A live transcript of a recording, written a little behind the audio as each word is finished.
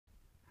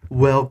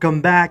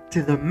Welcome back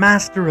to the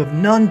Master of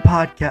None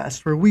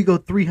podcast, where we go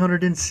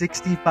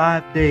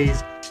 365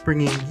 days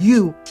bringing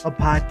you a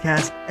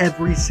podcast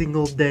every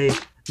single day.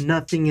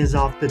 Nothing is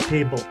off the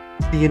table.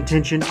 The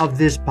intention of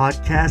this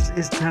podcast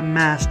is to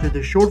master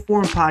the short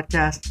form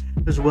podcast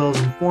as well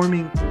as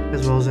informing,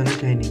 as well as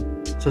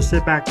entertaining. So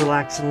sit back,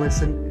 relax, and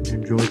listen and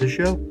enjoy the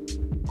show.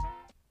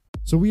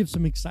 So we have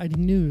some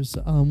exciting news.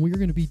 We're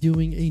going to be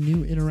doing a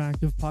new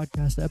interactive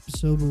podcast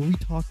episode where we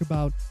talk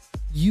about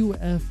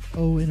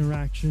UFO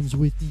interactions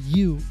with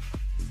you,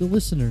 the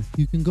listener.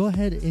 You can go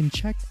ahead and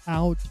check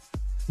out,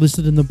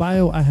 listed in the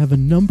bio, I have a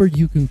number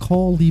you can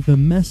call, leave a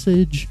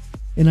message,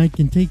 and I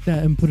can take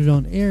that and put it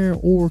on air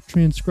or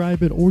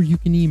transcribe it, or you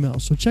can email.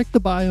 So check the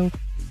bio,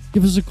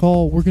 give us a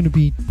call. We're going to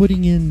be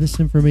putting in this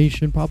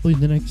information probably in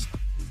the next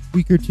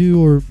week or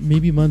two, or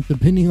maybe a month,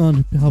 depending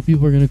on how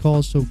people are going to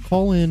call. So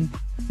call in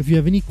if you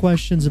have any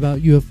questions about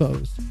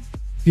UFOs,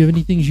 if you have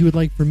any things you would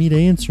like for me to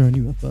answer on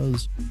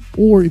UFOs,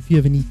 or if you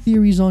have any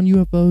theories on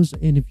UFOs,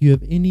 and if you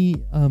have any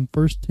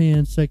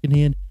first-hand,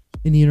 second-hand,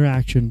 any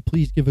interaction,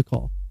 please give a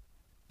call.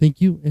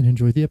 Thank you, and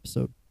enjoy the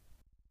episode.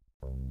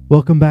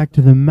 Welcome back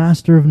to the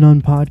Master of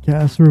None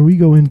podcast, where we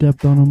go in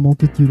depth on a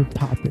multitude of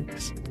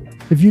topics.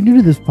 If you're new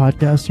to this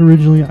podcast,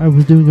 originally I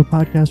was doing a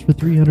podcast for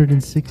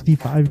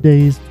 365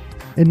 days,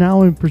 and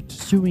now I'm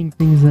pursuing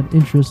things that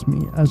interest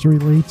me as it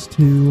relates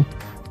to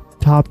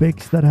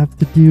topics that have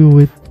to do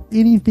with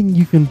anything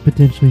you can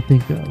potentially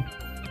think of.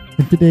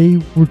 And today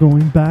we're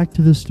going back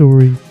to the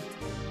story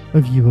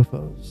of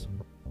UFOs.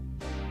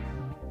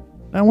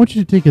 I want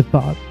you to take a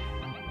thought.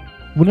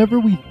 Whenever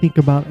we think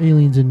about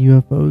aliens and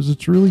UFOs,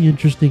 it's really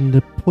interesting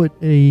to put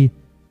you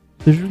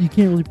can't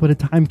really put a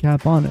time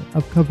cap on it.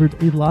 I've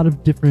covered a lot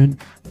of different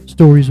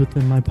stories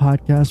within my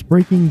podcast,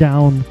 breaking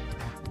down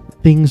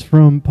things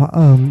from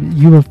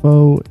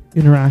UFO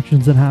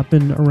interactions that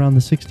happened around the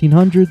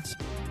 1600s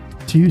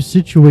to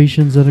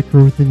situations that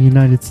occur within the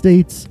United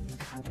States,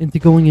 into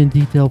going in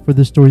detail for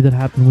the story that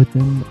happened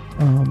within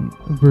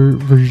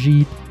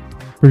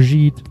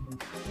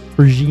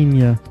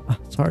Virginia.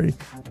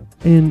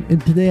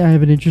 And today I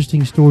have an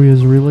interesting story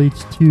as it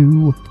relates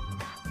to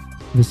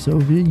the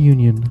Soviet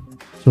Union.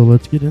 So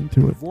let's get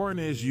into it. The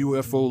Voronezh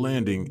UFO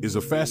landing is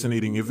a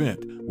fascinating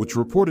event, which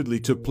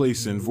reportedly took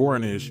place in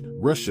Voronezh,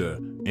 Russia,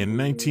 in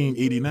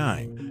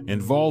 1989,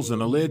 involves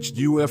an alleged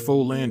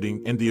UFO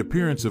landing and the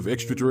appearance of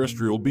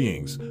extraterrestrial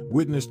beings,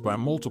 witnessed by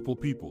multiple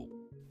people.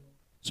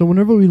 So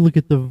whenever we look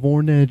at the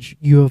Voronezh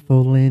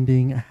UFO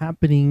landing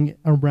happening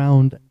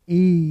around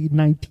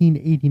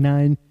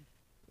 1989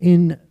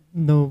 in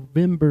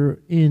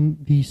November in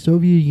the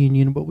Soviet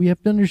Union, what we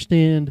have to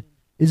understand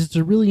is it's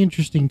a really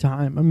interesting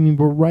time. I mean,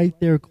 we're right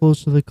there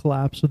close to the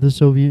collapse of the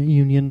Soviet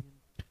Union.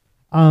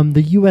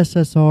 The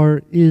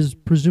USSR is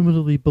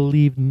presumably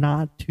believed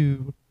not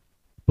to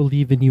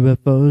believe in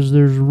UFOs.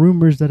 There's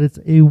rumors that it's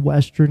a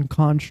Western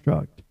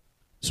construct.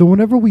 So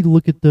whenever we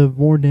look at the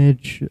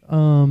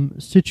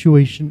Voronezh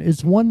situation,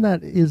 it's one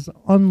that is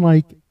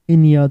unlike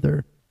any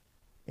other.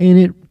 And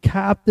it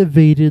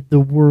captivated the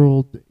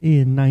world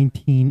in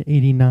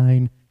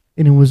 1989.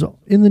 And it was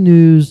in the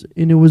news,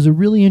 and it was a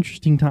really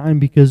interesting time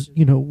because,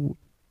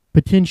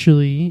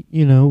 potentially,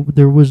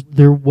 there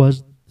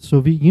was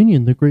Soviet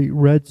Union, the Great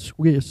Red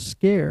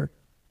Scare,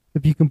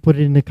 if you can put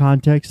it into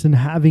context, and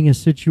having a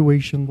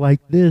situation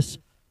like this,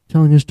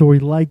 telling a story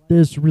like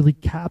this, really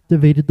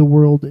captivated the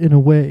world in a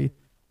way,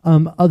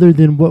 other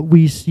than what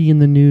we see in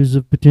the news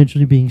of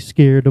potentially being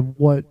scared of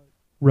what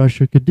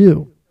Russia could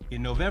do.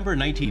 In November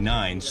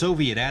 1999,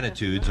 Soviet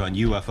attitudes on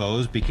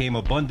UFOs became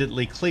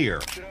abundantly clear.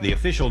 The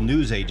official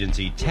news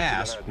agency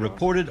Tass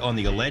reported on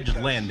the alleged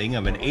landing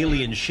of an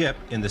alien ship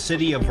in the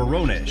city of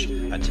Voronezh,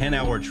 a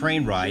 10-hour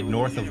train ride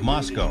north of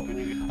Moscow.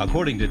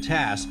 According to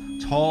Tass,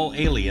 tall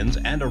aliens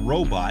and a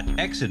robot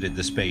exited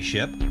the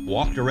spaceship,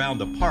 walked around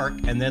the park,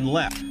 and then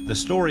left. The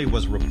story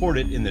was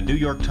reported in the New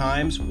York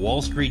Times,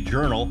 Wall Street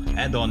Journal,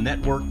 and on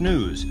network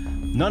news.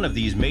 None of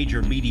these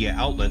major media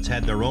outlets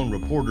had their own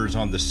reporters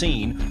on the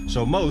scene,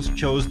 so most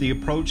chose the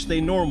approach they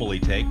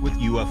normally take with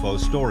UFO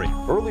stories.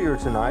 Earlier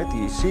tonight,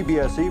 the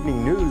CBS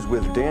Evening News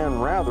with Dan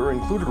Rather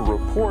included a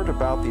report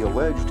about the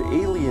alleged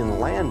alien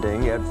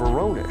landing at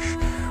Voronezh.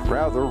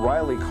 Rather,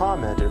 Riley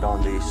commented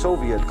on the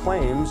Soviet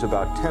claims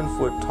about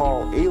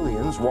 10-foot-tall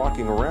aliens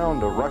walking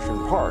around a Russian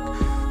park.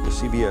 The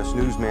CBS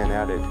newsman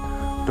added,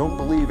 "Don't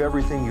believe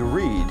everything you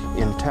read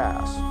in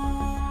Tass."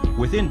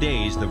 Within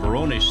days, the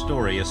Voronezh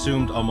story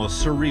assumed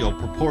almost surreal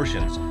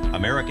proportions.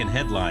 American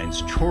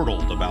headlines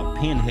chortled about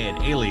pinhead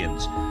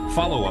aliens.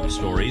 Follow-up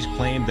stories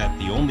claimed that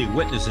the only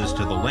witnesses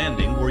to the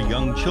landing were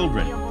young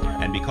children.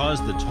 And because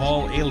the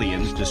tall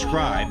aliens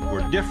described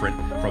were different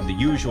from the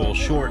usual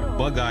short,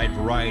 bug-eyed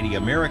variety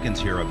Americans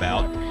hear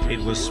about, it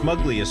was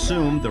smugly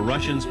assumed the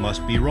Russians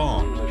must be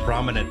wrong.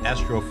 Prominent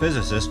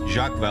astrophysicist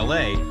Jacques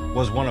Vallée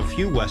was one of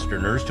few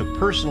Westerners to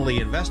personally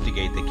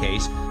investigate the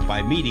case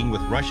by meeting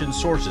with Russian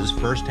sources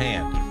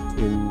firsthand.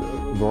 In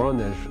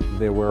Voronezh,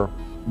 there were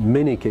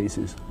many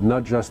cases,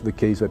 not just the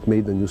case that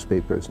made the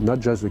newspapers, not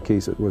just the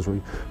case that was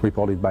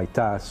reported by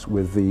Tass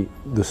with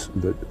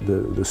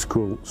the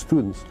school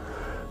students.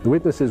 The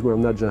witnesses were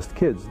not just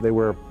kids, they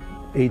were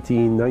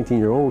 18,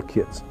 19-year-old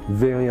kids,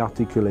 very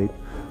articulate,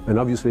 and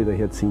obviously they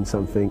had seen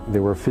something.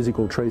 There were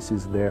physical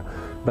traces there,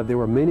 but there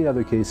were many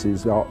other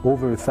cases. There are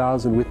over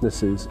 1,000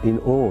 witnesses in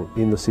all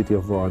in the city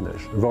of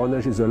Voronezh.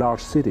 Voronezh is a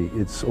large city,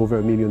 it's over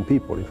 1 million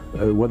people.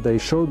 What they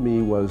showed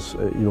me was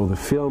the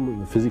film,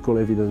 the physical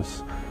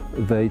evidence.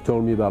 They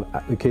told me about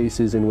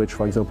cases in which,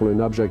 for example, an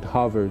object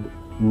hovered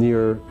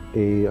near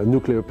a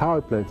nuclear power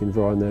plant in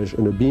Voronezh,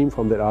 and a beam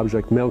from that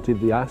object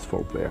melted the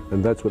asphalt there,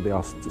 and that's what they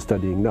are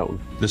studying now.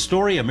 The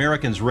story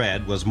Americans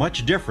read was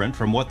much different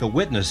from what the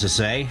witnesses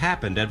say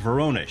happened at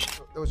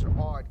Voronezh. Those are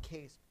odd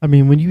cases. I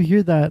mean, when you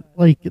hear that,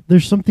 like,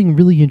 there's something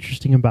really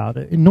interesting about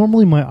it. And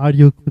normally my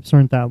audio clips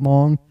aren't that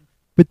long,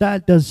 but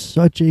that does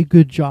such a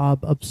good job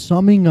of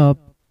summing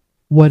up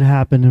what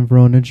happened in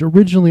Voronezh.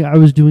 Originally, I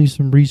was doing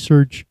some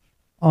research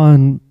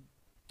on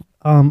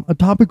a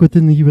topic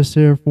within the U.S.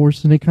 Air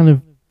Force, and it kind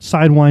of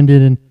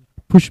sidewinded and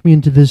pushed me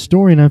into this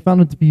story, and I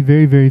found it to be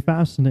very, very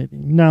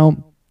fascinating.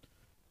 Now,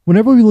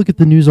 whenever we look at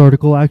the news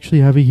article, I actually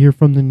have it here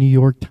from the New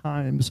York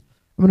Times.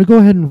 I'm going to go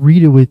ahead and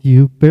read it with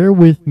you. Bear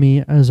with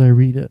me as I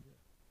read it.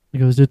 It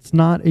goes, "It's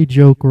not a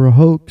joke or a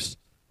hoax,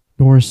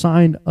 nor a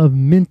sign of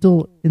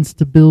mental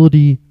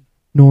instability,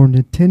 nor an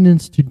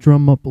attendance to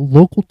drum up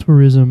local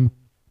tourism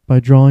by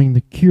drawing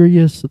the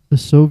curious, the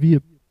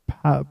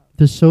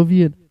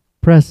Soviet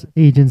press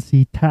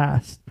agency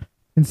Tass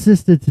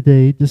insisted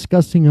today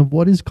discussing of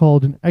what is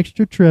called an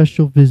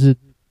extraterrestrial visit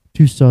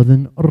to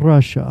southern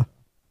Russia.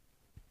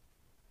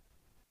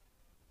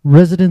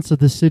 Residents of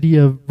the city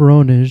of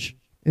Voronezh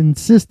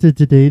insisted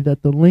today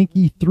that the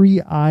lanky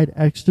three-eyed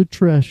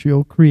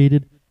extraterrestrial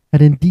created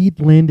had indeed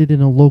landed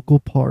in a local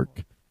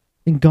park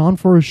and gone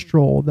for a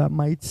stroll. That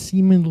might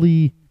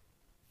seemingly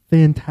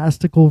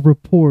fantastical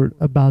report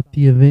about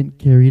the event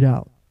carried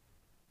out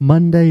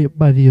Monday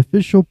by the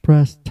official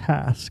press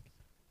Tass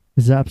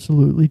is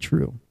absolutely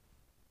true.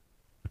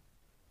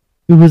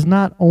 It was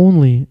not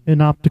only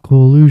an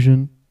optical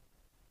illusion,"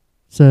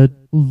 said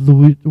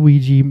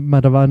Luigi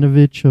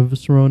Matveyev of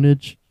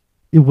Voronezh.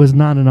 It was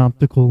not an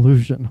optical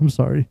illusion. I'm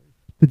sorry.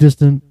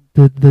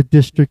 The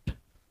district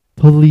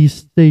police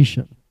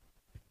station.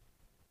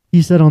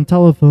 He said on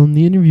telephone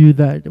the interview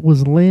that it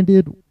was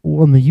landed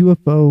on the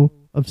UFO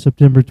of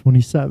September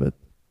 27th.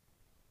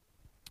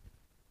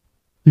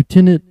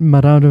 Lieutenant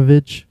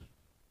Matveyev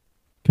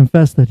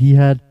confessed that he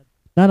had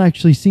not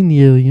actually seen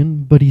the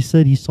alien, but he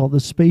said he saw the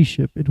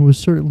spaceship. It was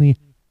certainly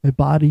a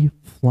body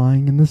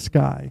flying in the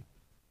sky,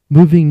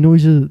 moving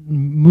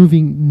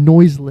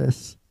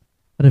noiseless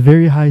at a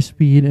very high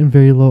speed and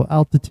very low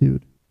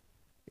altitude.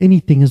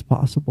 Anything is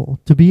possible.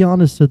 To be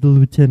honest, said the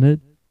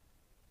lieutenant,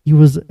 he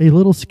was a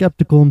little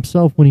skeptical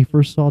himself when he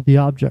first saw the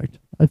object.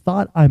 I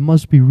thought I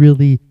must be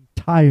really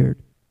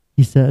tired,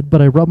 he said,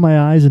 but I rubbed my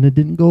eyes and it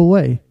didn't go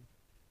away.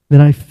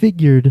 Then I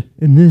figured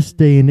in this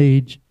day and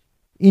age,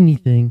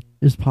 anything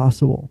is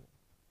possible.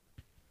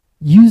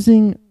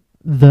 Using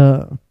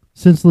the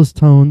senseless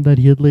tone that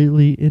he had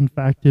lately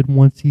infected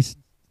once he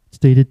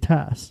stated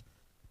Tass,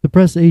 the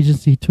press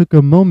agency took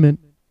a moment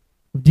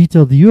of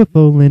detail. The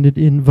UFO landed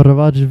in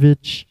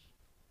Voronezh,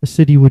 a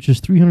city which is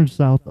 300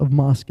 south of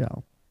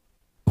Moscow.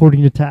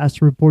 According to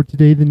Tass report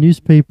today, the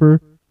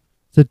newspaper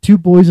said 2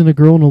 boys and a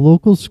girl in a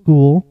local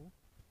school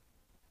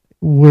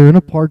were in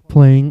a park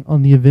playing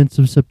on the events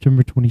of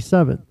September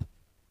 27th,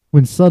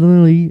 when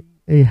suddenly,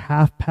 a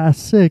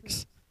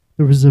 6:30,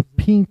 there was a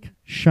pink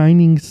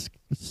shining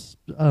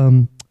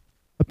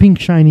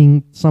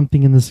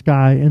something in the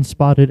sky, and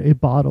spotted a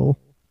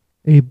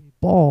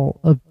ball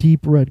of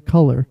deep red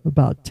color,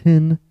 about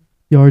 10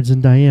 yards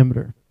in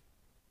diameter.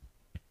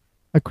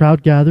 A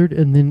crowd gathered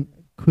and then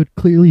could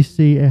clearly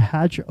see a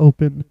hatch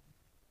open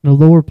in the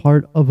lower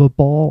part of a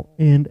ball,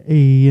 and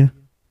a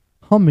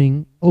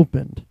humming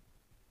opened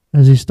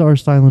as a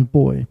star-silent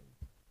boy.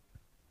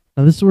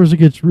 Now this is where it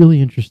gets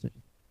really interesting.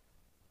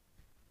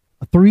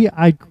 A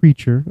 3-eyed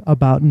creature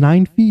about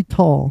 9 feet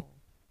tall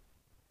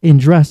and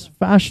dressed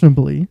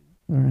fashionably,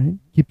 all right,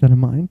 keep that in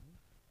mind,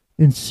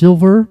 in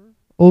silver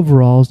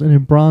overalls and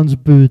in bronze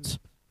boots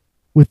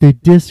with a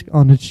disc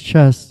on its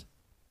chest,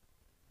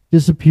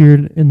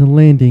 disappeared in the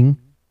landing,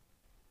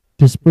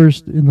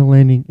 dispersed in the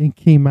landing, and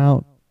came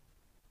out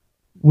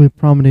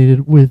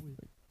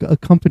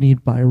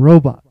accompanied by a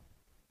robot.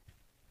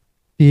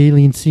 The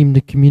aliens seemed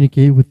to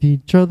communicate with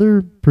each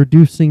other,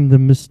 producing the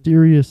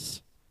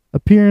mysterious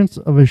appearance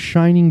of a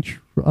shining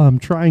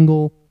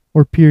triangle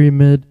or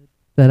pyramid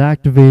that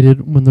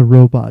activated when the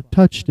robot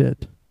touched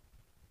it,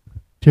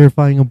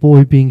 terrifying a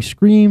boy being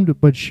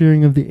screamed, but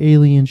sharing of the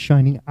alien's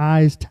shining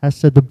eyes. Tass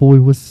said the boy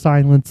was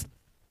silenced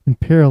and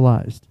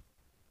paralyzed.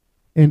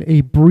 And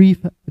a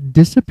brief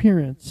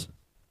disappearance,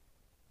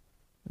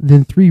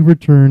 then 3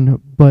 returned,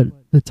 but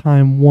the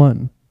time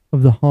 1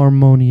 of the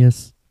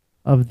harmonious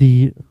of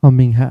the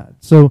humming had.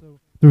 So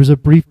there was a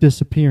brief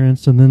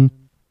disappearance and then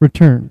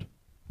returned.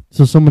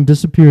 So someone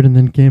disappeared and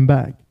then came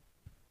back.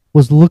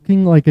 was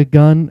looking like a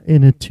gun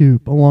in a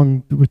tube,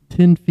 along with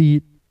 10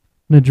 feet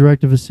and a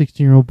direct of a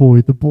 16-year-old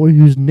boy. The boy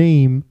whose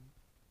name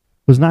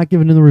was not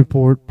given in the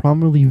report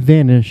promptly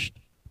vanished,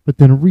 but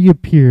then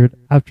reappeared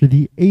after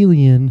the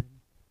alien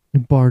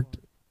embarked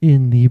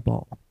in the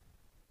ball.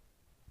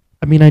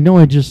 I mean, I know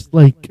I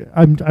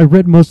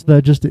read most of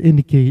that just to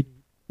indicate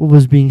what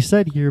was being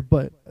said here,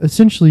 but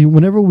essentially,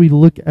 whenever we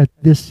look at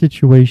this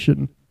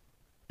situation,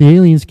 the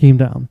aliens came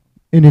down,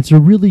 and it's a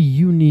really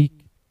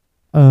unique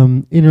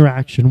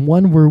interaction,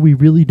 one where we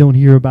really don't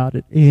hear about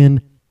it,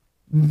 and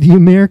the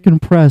American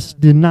press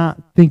did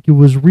not think it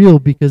was real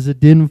because it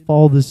didn't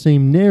follow the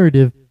same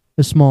narrative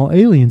as small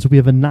aliens. We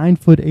have a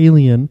 9-foot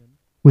alien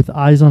with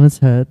eyes on its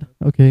head,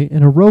 okay,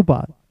 and a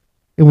robot.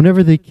 And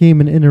whenever they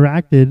came and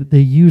interacted, they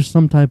used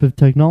some type of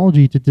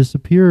technology to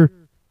disappear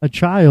a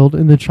child,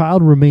 and the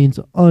child remains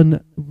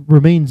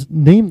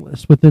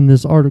nameless within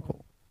this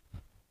article.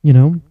 You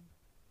know?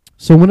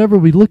 So whenever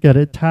we look at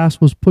it,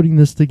 Tass was putting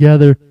this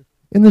together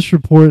in this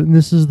report, and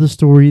this is the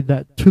story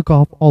that took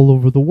off all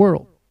over the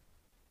world.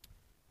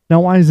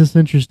 Now, why is this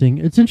interesting?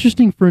 It's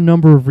interesting for a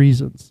number of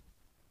reasons.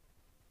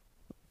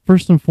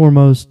 First and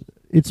foremost,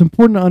 it's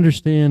important to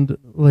understand,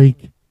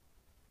 like,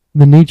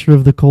 the nature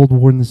of the Cold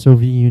War in the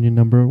Soviet Union,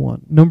 number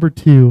one. Number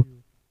two,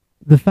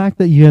 the fact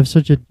that you have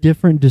such a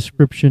different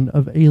description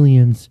of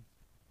aliens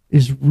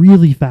is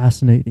really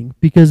fascinating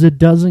because it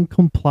doesn't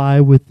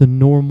comply with the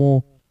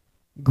normal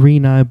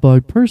green-eyed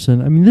bug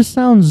person. I mean, this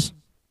sounds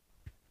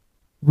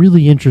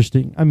really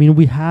interesting. I mean,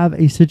 we have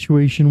a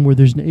situation where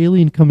there's an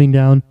alien coming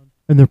down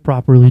and they're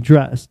properly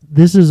dressed.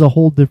 This is a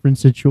whole different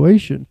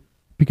situation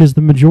because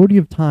the majority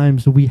of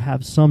times we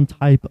have some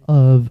type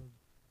of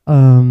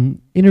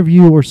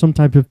interview or some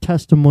type of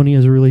testimony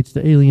as it relates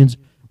to aliens.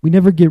 We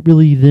never get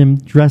really them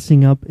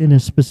dressing up in a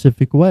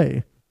specific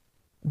way.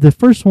 The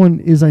first one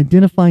is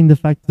identifying the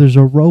fact that there's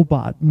a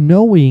robot.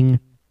 Knowing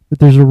that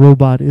there's a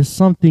robot is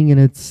something in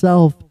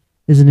itself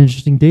is an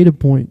interesting data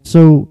point.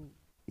 So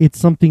it's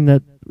something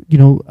that, you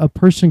know, a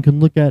person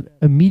can look at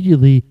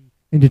immediately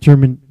and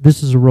determine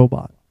this is a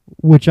robot,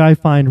 which I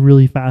find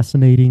really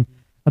fascinating.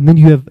 And then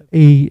you have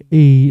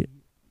an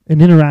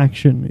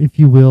interaction, if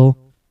you will.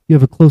 You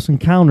have a close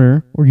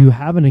encounter, or you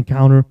have an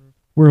encounter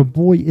where a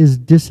boy is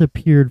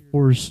disappeared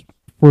for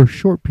a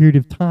short period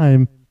of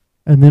time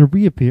and then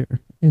reappear,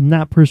 and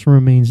that person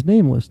remains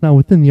nameless. Now,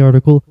 within the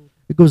article,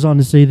 it goes on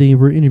to say they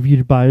were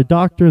interviewed by a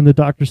doctor, and the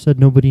doctor said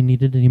nobody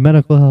needed any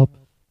medical help,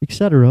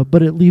 etc.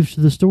 But it leaves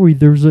to the story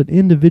there's an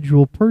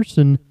individual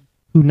person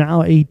who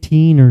now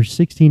 18 or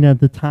 16 at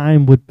the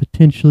time would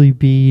potentially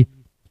be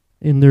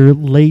in their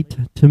late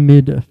to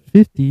mid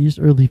 50s,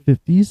 early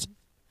 50s,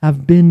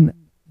 have been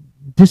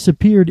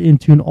disappeared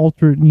into an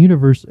alternate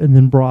universe and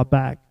then brought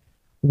back.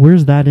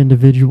 Where's that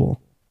individual?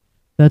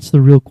 That's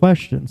the real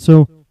question.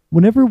 So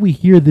whenever we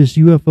hear this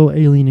UFO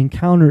alien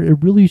encounter,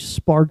 it really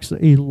sparks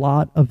a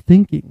lot of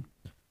thinking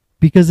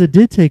because it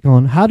did take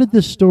on, how did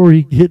this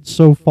story get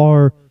so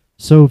far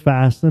so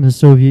fast in a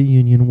Soviet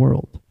Union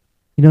world?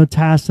 You know,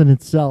 Tass in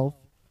itself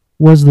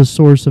was the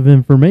source of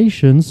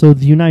information, so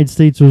the United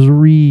States was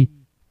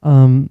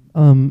repurposing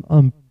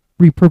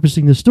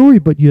the story,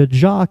 but you had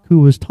Jacques who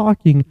was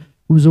talking,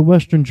 who was a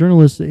Western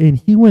journalist, and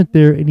he went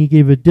there and he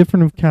gave a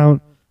different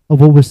account of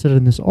what was said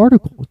in this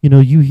article. You know,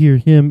 you hear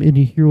him and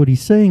you hear what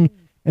he's saying,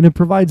 and it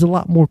provides a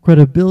lot more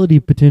credibility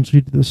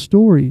potentially to the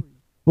story.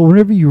 But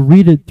whenever you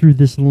read it through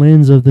this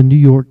lens of the New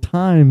York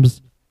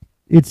Times,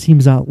 it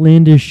seems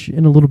outlandish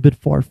and a little bit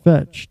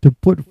far-fetched to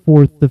put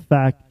forth the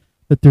fact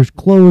that there's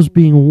clothes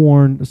being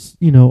worn,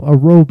 you know, a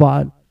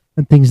robot,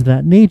 and things of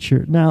that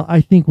nature. Now,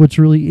 I think what's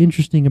really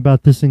interesting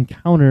about this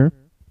encounter,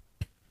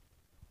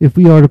 if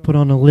we are to put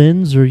on a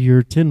lens or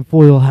your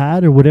tinfoil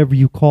hat or whatever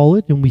you call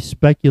it, and we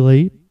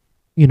speculate,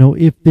 you know,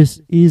 if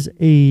this is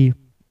a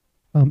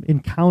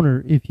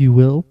encounter, if you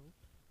will,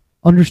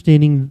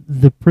 understanding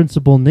the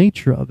principal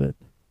nature of it.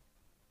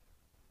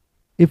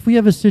 If we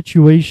have a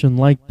situation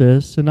like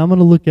this, and I'm going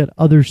to look at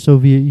other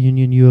Soviet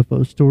Union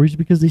UFO stories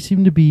because they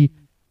seem to be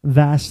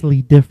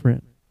vastly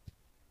different.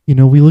 You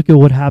know, we look at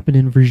what happened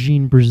in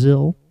Virgin,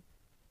 Brazil,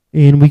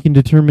 and we can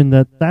determine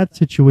that that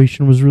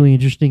situation was really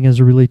interesting as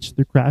it relates to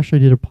the crash. I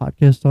did a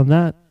podcast on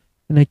that,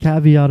 and I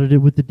caveated it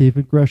with the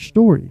David Grush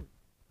story.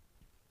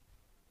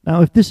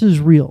 Now, if this is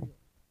real,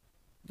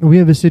 and we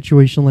have a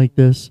situation like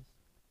this,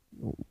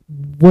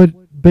 what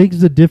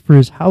begs to differ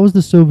is how is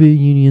the Soviet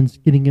Union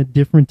getting a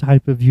different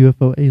type of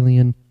UFO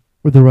alien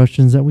with the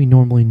Russians that we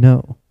normally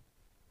know?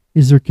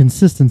 Is there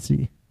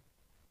consistency?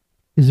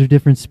 Is there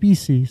different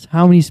species?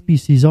 How many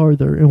species are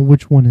there, and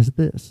which one is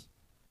this?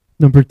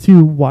 Number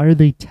two, why are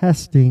they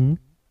testing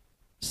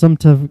some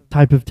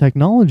type of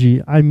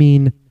technology? I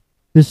mean,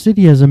 this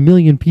city has 1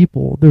 million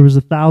people. There was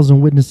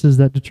 1,000 witnesses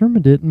that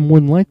determined it, and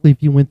more than likely,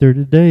 if you went there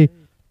today,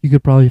 you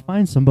could probably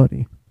find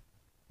somebody.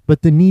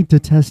 But the need to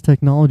test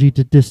technology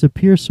to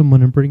disappear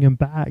someone and bring them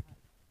back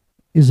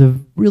is a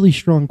really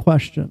strong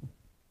question.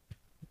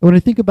 When I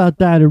think about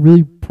that, it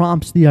really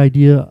prompts the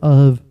idea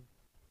of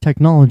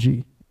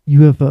technology,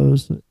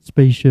 UFOs,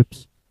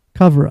 spaceships,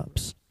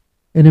 cover-ups.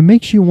 And it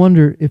makes you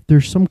wonder if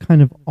there's some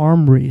kind of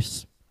arm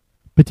race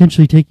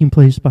potentially taking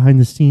place behind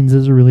the scenes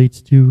as it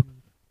relates to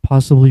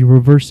possibly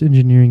reverse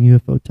engineering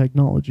UFO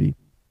technology.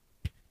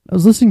 I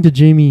was listening to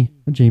James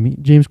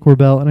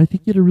Corbell, and I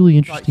think he had a really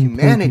interesting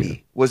point here.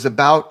 Humanity was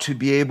about to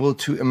be able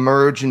to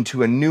emerge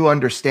into a new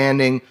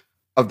understanding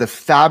of the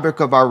fabric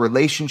of our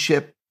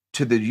relationship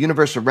to the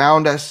universe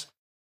around us,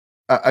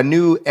 a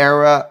new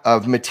era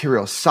of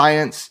material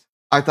science.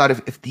 I thought,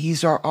 if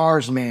these are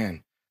ours,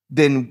 man,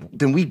 then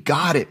we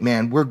got it,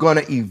 man. We're going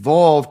to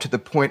evolve to the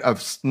point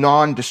of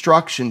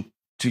non-destruction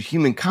to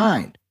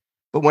humankind.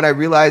 But when I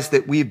realized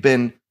that we've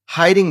been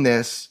hiding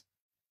this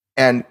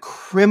and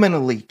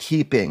criminally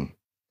keeping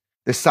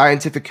the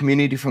scientific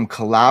community from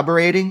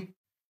collaborating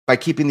by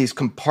keeping these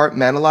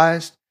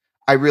compartmentalized,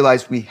 I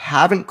realized we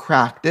haven't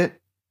cracked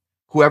it.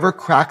 Whoever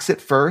cracks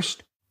it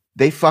first,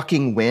 they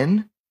fucking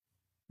win.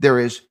 There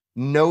is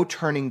no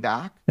turning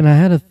back. And I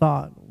had a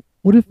thought.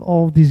 What if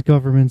all of these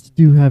governments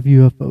do have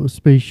UFO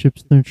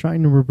spaceships, they're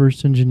trying to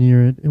reverse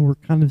engineer it, and we're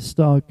kind of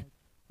stuck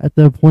at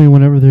that point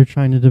whenever they're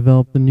trying to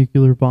develop the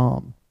nuclear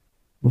bomb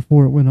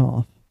before it went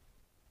off?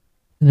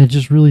 And it's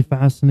just really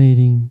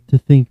fascinating to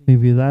think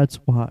maybe that's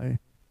why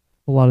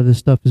a lot of this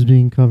stuff is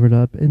being covered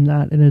up, and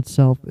that in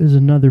itself is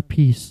another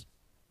piece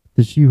of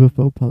this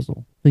UFO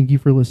puzzle. Thank you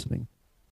for listening.